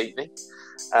probably going to beat me.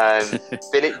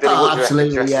 Billy,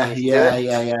 absolutely, yeah.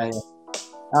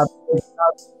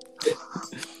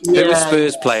 Who was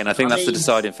Spurs playing? I think that's the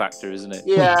deciding factor, isn't it?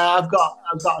 Yeah, I've got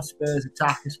a Spurs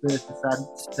attack, a Spurs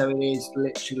defence, so it is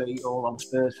literally all on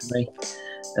Spurs for me.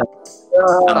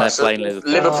 And they're playing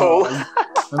Liverpool.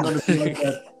 I'm going to play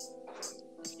a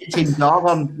shitting dog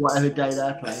on whatever day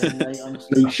they're playing. Mate,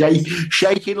 honestly,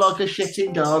 shaking like a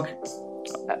shitting dog.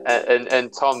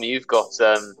 And Tom, you've got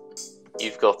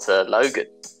Logan.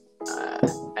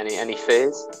 Any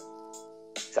fears?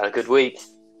 Is that a good week?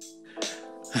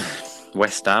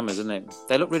 West Ham, isn't it?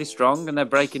 They look really strong and they're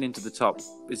breaking into the top.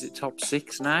 Is it top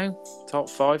 6 now? Top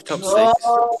 5, top 6?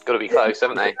 Got to be close,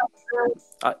 haven't they?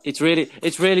 It's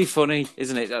really funny,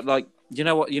 isn't it? Like, you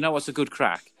know what's a good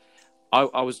crack?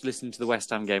 I was listening to the West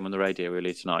Ham game on the radio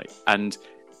earlier tonight, and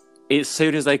as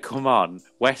soon as they come on,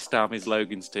 West Ham is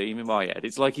Logan's team in my head.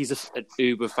 It's like he's an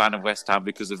uber fan of West Ham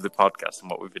because of the podcast and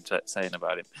what we've been saying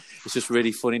about him. It's just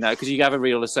really funny now because you have a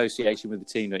real association with the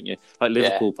team, don't you? Like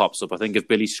Liverpool pops up. I think of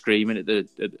Billy screaming at the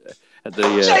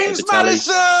James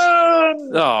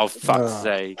Maddison! Oh, fuck's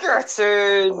sake! Get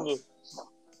in!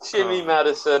 Jimmy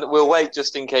Maddison. We'll wait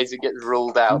just in case it gets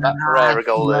ruled out. That Pereira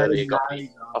goal earlier got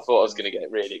me. I thought I was going to get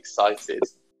really excited.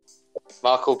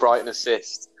 Mark Albrighton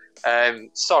assist.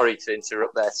 Sorry to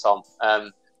interrupt there, Tom.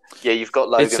 You've got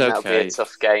Logan. That'll be a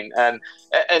tough game. And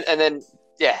then,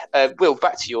 Will,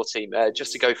 back to your team.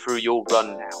 Just to go through your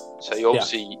run now. So you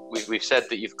obviously, we've said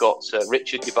that you've got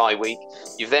Richard, your bye week.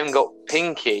 You've then got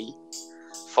Pinky,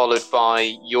 followed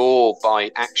by your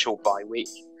actual bye week.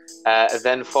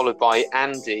 Then followed by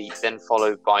Andy, then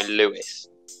followed by Lewis.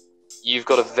 You've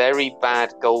got a very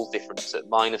bad goal difference at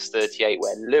 -38,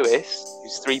 where Lewis,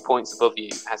 who's 3 points above you,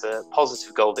 has a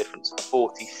positive goal difference of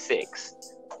 46.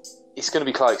 It's going to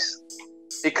be close.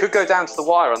 It could go down to the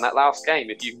wire on that last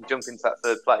game if you can jump into that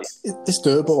third place. It's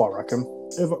doable, I reckon.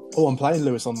 I'm playing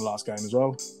Lewis on the last game as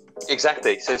well.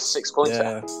 Exactly, so 6 points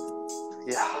out.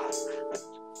 Yeah.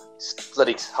 It's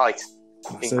bloody tight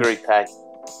in Group A.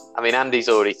 I mean, Andy's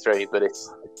already through, but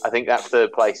I think that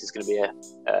third place is going to be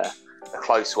a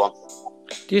close one.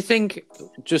 Do you think,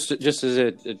 just as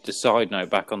a side note,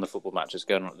 back on the football matches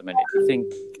going on at the minute, do you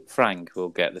think Frank will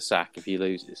get the sack if he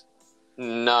loses?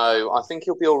 No, I think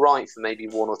he'll be all right for maybe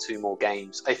 1 or 2 more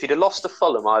games. If he'd have lost to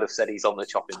Fulham, I'd have said he's on the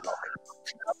chopping block.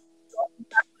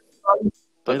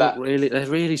 But they're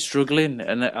really struggling,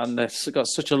 and they've got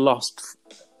such a lost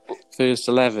first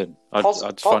 11. I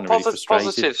just find it really frustrating.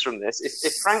 Positives from this: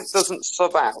 if Frank doesn't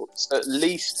sub out at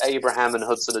least Abraham and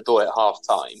Hudson-Odoi at half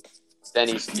time, then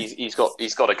he's got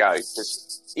to go,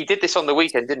 because he did this on the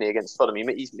weekend, didn't he, against Fulham?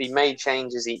 He made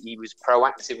changes. He was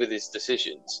proactive with his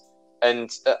decisions, and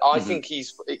I think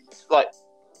he's like,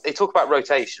 they talk about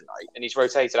rotation, right? And he's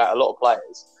rotated out a lot of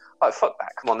players. Like, fuck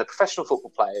that! Come on, the professional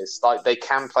football players, like, they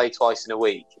can play twice in a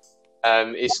week.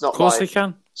 It's not. Of course like, they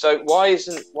can. So why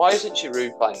isn't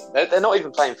Giroud playing? They're not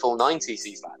even playing full 90s,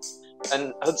 these lads.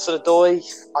 And Hudson-Odoi,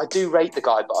 I do rate the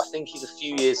guy, but I think he's a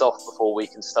few years off before we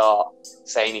can start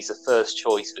saying he's the first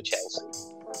choice for Chelsea.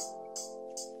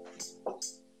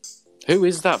 Who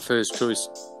is that first choice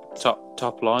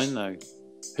top line though?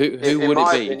 Who in would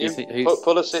my it be? Do you opinion, think,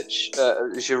 Pulisic,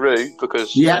 Giroud,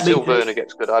 because Yeah, until me too. Werner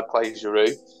gets good, I'd play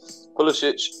Giroud.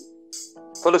 Pulisic,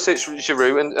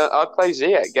 Giroud, and I'd play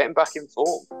Ziyech, get him back in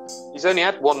form. He's only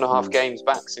had 1.5 games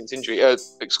back since injury,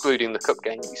 excluding the cup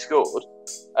game he scored.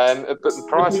 But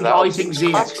prior to that, I think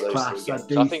Ziyech's for those class. 3 I games.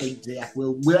 do think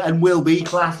Ziyech will be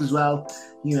class as well.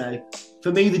 You know,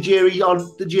 for me, the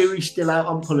jury's still out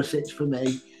on Pulisic for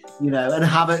me. You know, and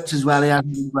Havertz as well. He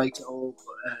hasn't been great at all.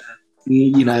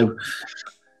 You know,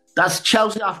 that's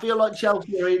Chelsea. I feel like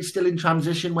Chelsea are still in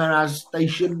transition, whereas they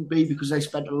shouldn't be because they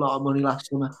spent a lot of money last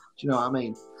summer. Do you know what I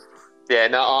mean? Yeah,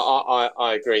 no,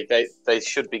 I agree. They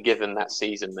should be given that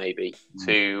season maybe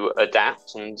to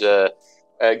adapt and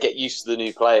get used to the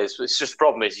new players. But it's just the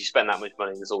problem is you spend that much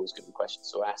money, there's always going to be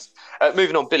questions to ask.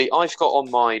 Moving on, Billy, I've got on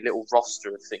my little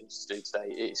roster of things to do today.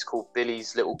 It's called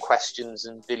Billy's Little Questions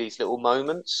and Billy's Little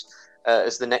Moments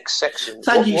as the next section.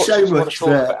 Thank you so much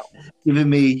for giving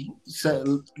me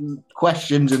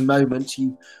questions and moments,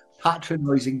 you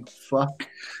patronising fuck.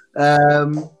 I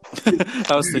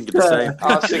was thinking the same.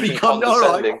 I was thinking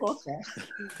condescending.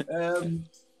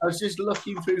 I was just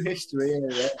looking through history,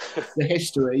 the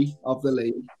history of the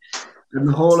league and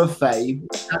the Hall of Fame,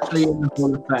 actually in the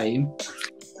Hall of Fame.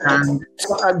 And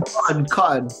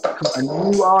Cotton,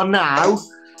 you are now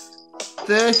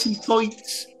 30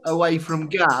 points away from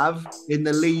Gav in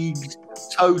the league's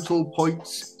total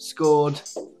points scored.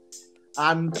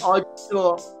 And I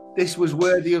thought this was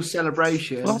worthy of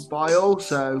celebration, but I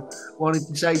also wanted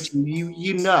to say to you,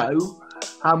 you know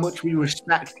how much we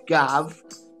respect Gav.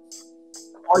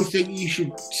 I think you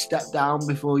should step down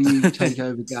before you take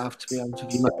over Gav, to be honest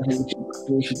with you.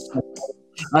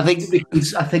 I think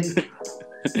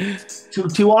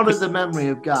to honour the memory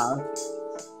of Gav,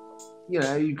 you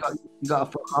know, you got to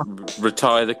fuck off.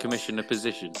 Retire the commissioner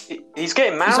position. He's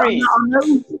getting married. I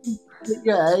know.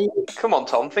 Yeah. Come on,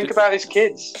 Tom. Think about his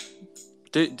kids.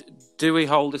 Do we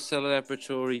hold a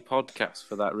celebratory podcast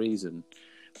for that reason?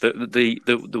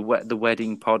 The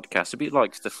wedding podcast, a bit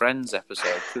like the Friends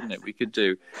episode, couldn't it? We could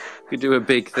do a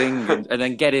big thing and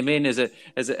then get him in as a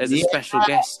special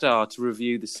guest star to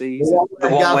review the season. The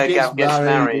one where Gav gets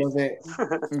married.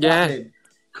 Yeah,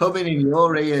 coming in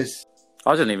your ears.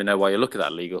 I don't even know why you look at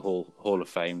that League Hall of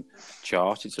Fame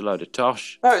chart. It's a load of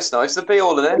tosh. No, it's not. It's the be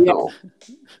all and end all.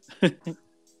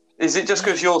 Is it just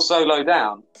because you're so low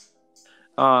down?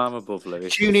 Oh, I'm above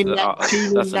Lewis. Tune in That's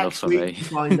enough next for week me. to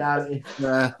find out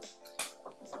if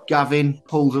Gavin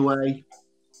pulls away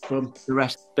from the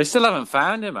rest. They still haven't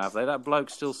found him, have they? That bloke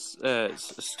still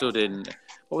stood in...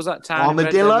 What was that town? Armadillo?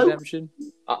 In Red Dead Redemption?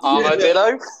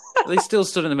 Armadillo? They still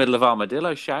stood in the middle of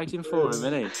Armadillo shouting for him,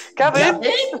 isn't he? Gavin!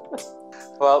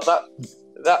 Well,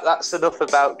 that's enough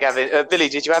about Gavin. Billy,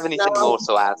 did you have anything more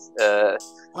to add?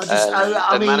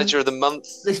 I mean, manager of the month.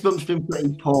 This month's been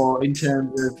pretty poor in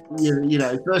terms of you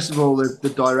know. First of all,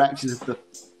 the directors of the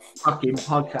fucking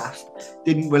podcast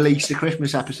didn't release the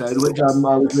Christmas episode, which I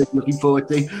was really looking forward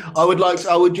to. I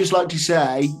would just like to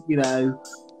say, you know,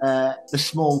 the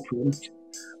small print.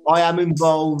 I am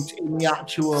involved in the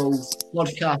actual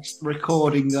podcast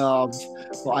recording of,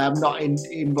 but I am not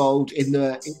involved in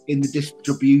the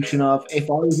distribution of. If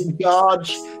I was in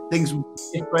charge, things would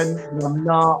be different. But I'm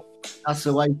not. That's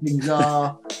the way things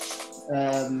are.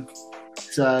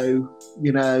 So,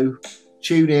 you know,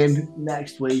 tune in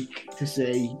next week to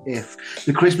see if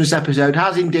the Christmas episode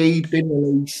has indeed been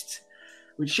released,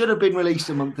 which should have been released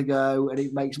a month ago, and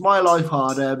it makes my life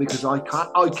harder because I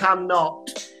cannot,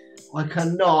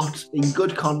 in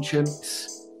good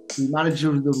conscience, be manager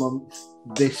of the month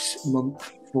this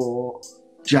month for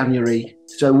January.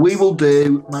 So we will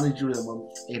do manager of the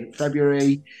month in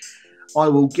February. I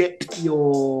will get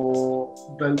your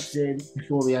votes in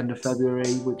before the end of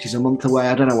February, which is a month away.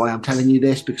 I don't know why I'm telling you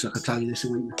this, because I could tell you this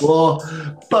a week before.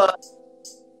 But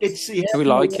it's... Yeah, we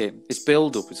like it. It's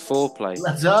build-up. It's foreplay.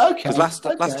 That's okay. Because last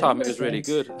time it was really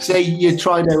good. See, you're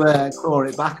trying to claw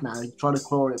it back now. You're trying to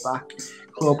claw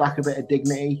back a bit of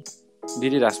dignity. You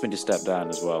did ask me to step down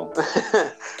as well.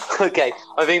 Okay,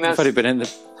 I think that's... I've already been in the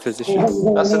position.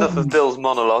 That's enough of Bill's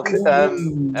monologue.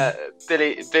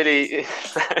 Billy,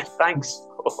 thanks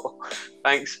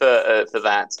for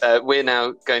that. We're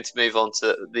now going to move on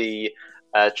to the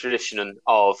tradition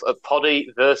of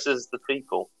Poddy versus the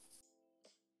people.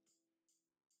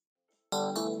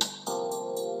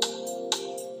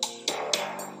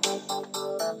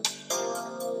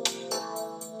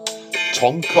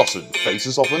 Tom Cotton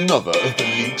faces off another of the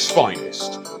league's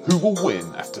finest, who will win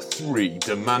after 3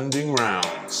 demanding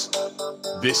rounds.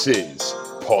 This is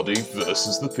Poddy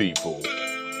versus the people.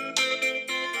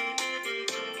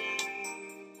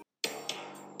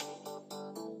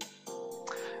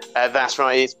 That's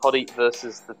right, it's Poddy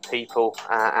versus the People,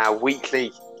 our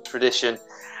weekly tradition.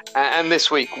 And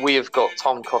this week we have got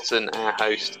Tom Cotton, our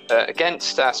host,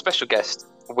 against our special guest,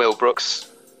 Will Brooks.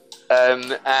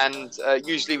 And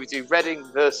usually we do Reading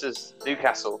versus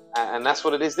Newcastle, and that's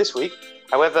what it is this week.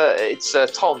 However, it's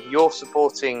Tom, you're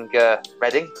supporting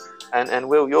Reading, and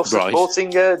Will, you're supporting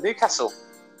Newcastle.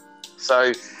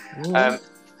 So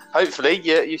hopefully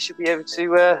you should be able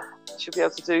to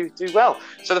do well.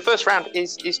 So the first round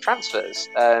is transfers,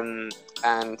 and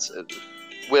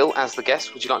Will, as the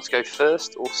guest, would you like to go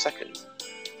first or second?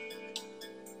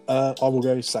 I will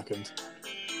go second.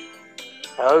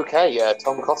 Okay,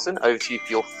 Tom Cotton, over to you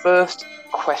for your first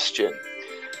question.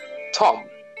 Tom,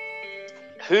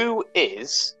 who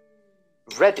is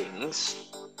Reading's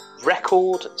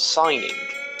record signing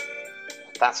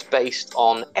that's based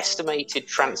on estimated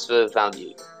transfer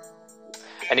value?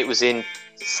 And it was in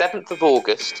 7th of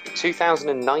August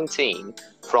 2019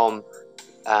 from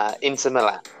Inter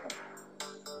Milan.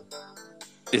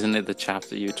 Isn't it the chap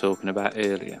that you were talking about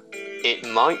earlier? It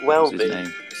might well What's be. his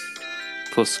name?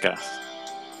 Puskas.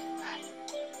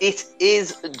 It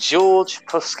is George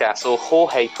Puskas, or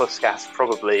Jorge Puskas,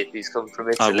 probably, if he's come from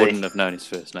Italy. I wouldn't have known his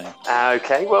first name.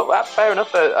 Okay, well, fair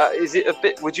enough. Is it a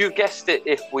bit? Would you have guessed it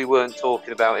if we weren't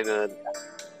talking about him earlier?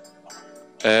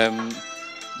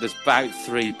 There's about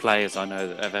 3 players I know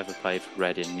that have ever played for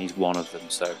Reading, and he's one of them.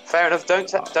 So fair enough. Don't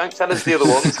tell us the other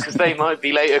ones, because they might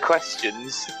be later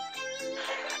questions.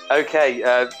 Okay,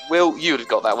 Will, you would have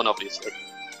got that one, obviously.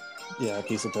 Yeah,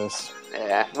 piece of piss.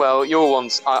 Yeah, well, your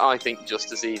one's, I think,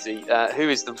 just as easy. Who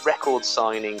is the record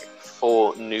signing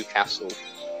for Newcastle?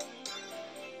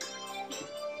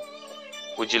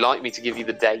 Would you like me to give you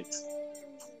the date?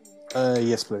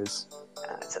 Yes, please.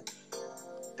 It's a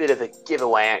bit of a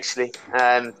giveaway, actually.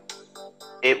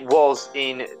 It was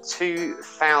in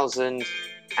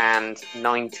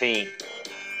 2019.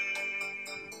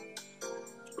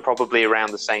 Probably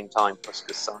around the same time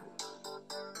Puskas signed.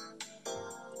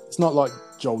 It's not like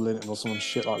Joel Linton or some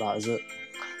shit like that, is it?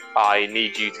 I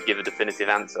need you to give a definitive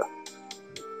answer.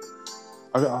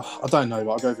 I don't know,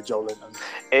 but I'll go for Joel Linton.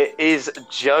 It is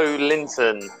Joe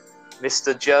Linton,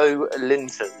 Mr. Joe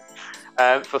Linton,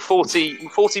 for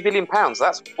 £40 million.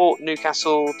 That's bought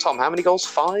Newcastle. Tom, how many goals?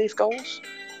 5 goals?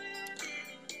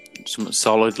 something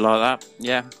solid like that.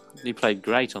 Yeah, he played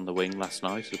great on the wing last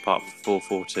night, apart from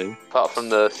 4-4-2. Apart from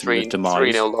the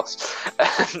 3-0 loss.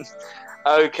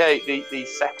 Okay, the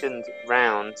second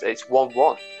round, it's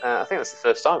 1-1. I think that's the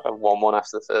first time I've had 1-1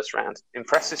 after the first round.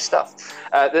 Impressive stuff.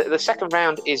 The second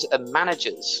round is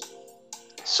managers.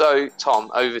 So, Tom,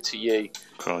 over to you.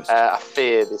 Christ. I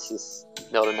fear this is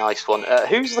not a nice one.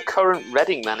 Who's the current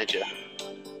Reading manager?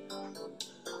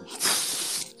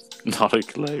 Not a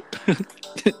clue.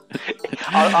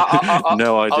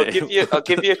 No idea. I'll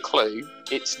give you a clue.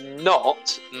 It's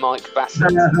not Mike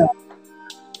Bassett.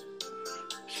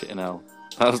 Shit, hell.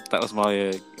 That was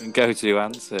my go-to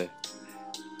answer.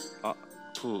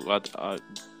 Can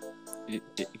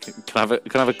I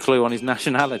have a clue on his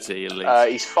nationality at least?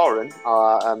 He's foreign.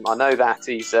 I know that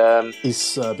he's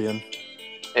Serbian.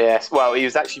 Yes. Well, he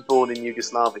was actually born in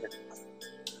Yugoslavia.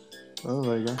 Oh,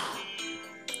 there you go.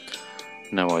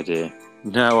 No idea.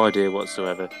 No idea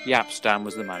whatsoever. Jaap Stam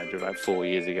was the manager about 4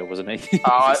 years ago, wasn't he?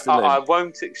 I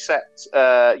won't accept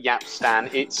Jaap Stam.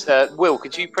 It's Will.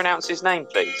 Could you pronounce his name,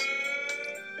 please?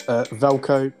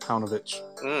 Veljko Paunovic.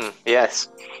 Yes.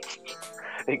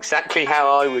 Exactly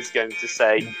how I was going to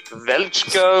say.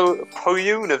 Veljko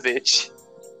Paunovic.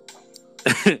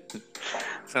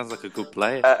 Sounds like a good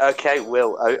player. Okay,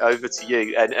 Will, over to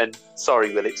you. And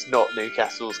sorry, Will, it's not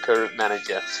Newcastle's current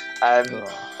manager.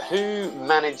 Who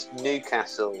managed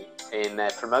Newcastle in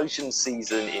their promotion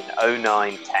season in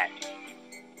 09-10?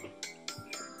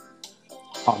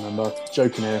 Can't remember.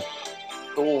 Joking here.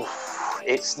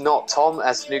 It's not Tom,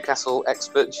 as Newcastle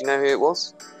expert. Do you know who it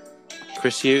was?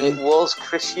 Chris Hughton? It was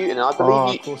Chris Hughton. I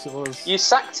believe of course it was. You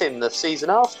sacked him the season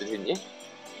after, didn't you?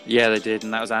 Yeah, they did,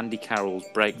 and that was Andy Carroll's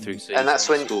breakthrough season. And that's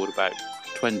when he scored about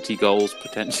 20 goals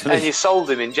potentially. And you sold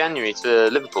him in January to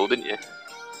Liverpool, didn't you?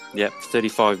 Yep,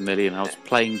 35 million. I was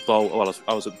playing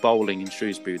I was at bowling in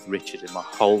Shrewsbury with Richard, and my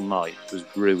whole night was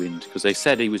ruined because they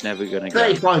said he was never going to go.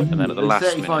 35 and then at the last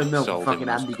 35 minute, mil sold for him. fucking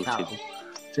Andy Carroll.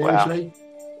 Wow. Seriously?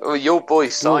 Well, your boy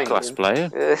signed World-class him. player.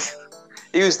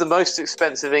 He was the most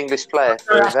expensive English player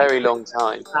for a very long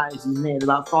time. That is in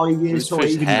about 5 years. For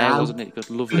his even hair, now. wasn't it? He got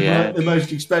lovely hair. The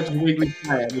most expensive English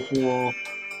player before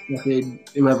fucking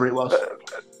whoever it was.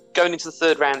 Going into the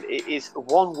third round, it is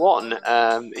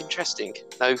 1-1. Interesting.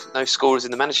 No scorers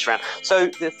in the manager's round. So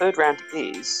the third round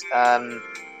is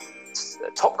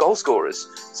top goal scorers.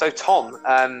 So Tom,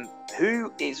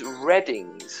 Who is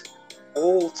Reading's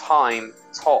all-time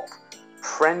top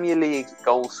Premier League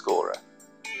goal scorer?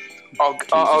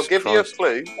 I'll give you a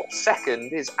clue.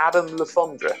 Second is Adam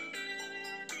Lafondra.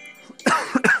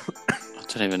 I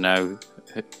don't even know.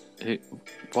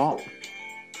 What?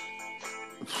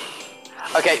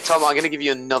 Okay, Tom, I'm going to give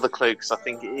you another clue because I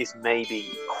think it is maybe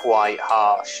quite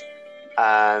harsh.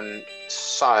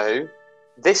 So,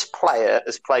 this player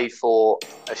has played for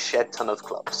a shed ton of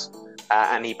clubs,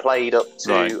 and he played up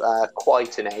to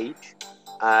quite an age.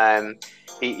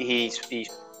 He's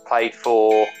played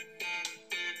for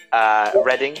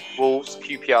Reading, Wolves,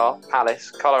 QPR,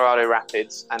 Palace, Colorado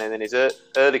Rapids, and then in his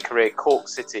early career, Cork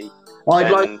City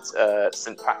and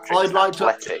St Patrick's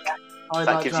Athletic.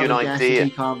 That gives you an idea. If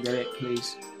you can't get it,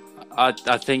 please. I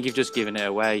think you've just given it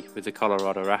away with the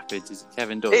Colorado Rapids. Is it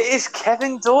Kevin Doyle? It is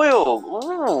Kevin Doyle.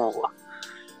 Ooh.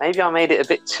 Maybe I made it a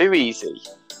bit too easy.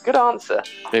 Good answer.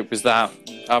 It was that.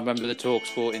 I remember the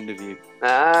TalkSport interview.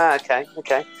 Okay.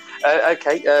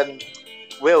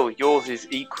 Will, yours is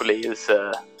equally as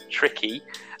tricky.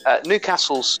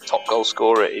 Newcastle's top goal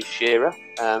scorer is Shearer.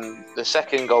 The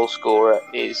second goal scorer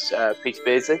is Peter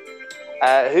Beardsley.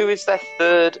 Who is their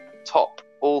third top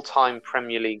all-time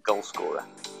Premier League goal scorer?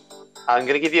 I'm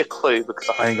going to give you a clue because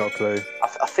I ain't got a clue.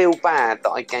 I feel bad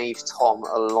that I gave Tom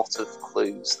a lot of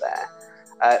clues there.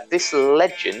 This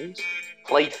legend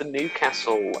played for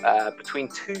Newcastle between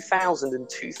 2000 and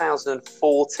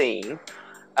 2014,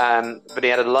 but he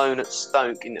had a loan at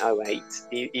Stoke in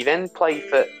 2008. He then played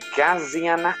for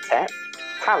Gaziantep,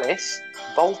 Palace,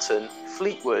 Bolton,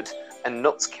 Fleetwood and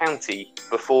Notts County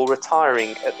before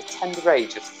retiring at the tender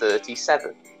age of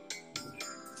 37.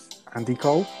 Andy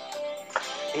Cole?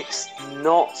 It's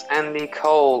not Andy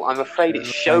Cole. I'm afraid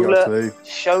it's Shola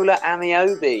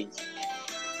Amiobi.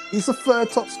 He's the third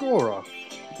top scorer.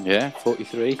 Yeah,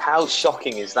 43. How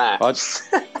shocking is that?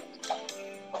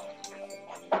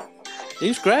 He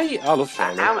was great. I love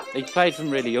Shola. He played from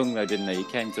really young though, didn't he? He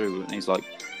came through when he's like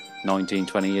 19,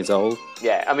 20 years old.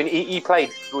 Yeah, I mean, he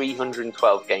played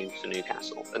 312 games for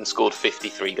Newcastle and scored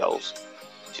 53 goals,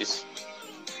 which is...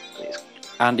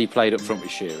 And he played up front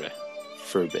with Shearer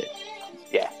for a bit.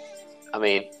 Yeah, I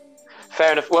mean,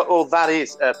 fair enough. Well, that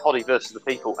is Poddy versus the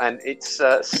people, and it's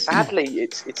sadly,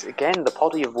 it's again the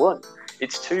Poddy have won.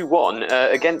 It's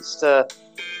 2-1 against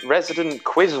resident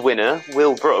quiz winner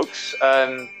Will Brooks,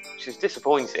 which is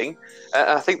disappointing.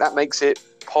 I think that makes it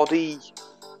Poddy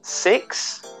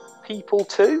 6, people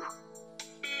 2.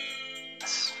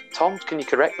 Tom, can you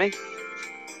correct me?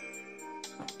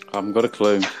 I haven't got a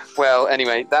clue. Well,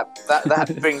 anyway,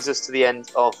 that brings us to the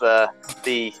end of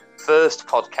the first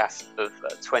podcast of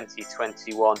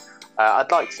 2021.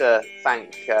 I'd like to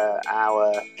thank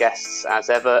our guests as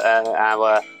ever,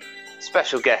 our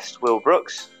special guest Will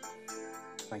Brooks.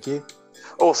 Thank you.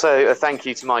 Also, a thank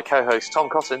you to my co-host Tom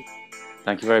Cotton.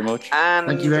 Thank you very much. And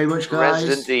thank you very much, guys.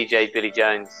 Resident DJ Billy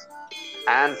Jones.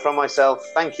 And from myself,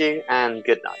 thank you and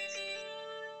good night.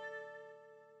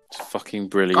 It's fucking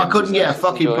brilliant. I couldn't get a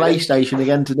fucking PlayStation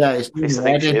again today. It's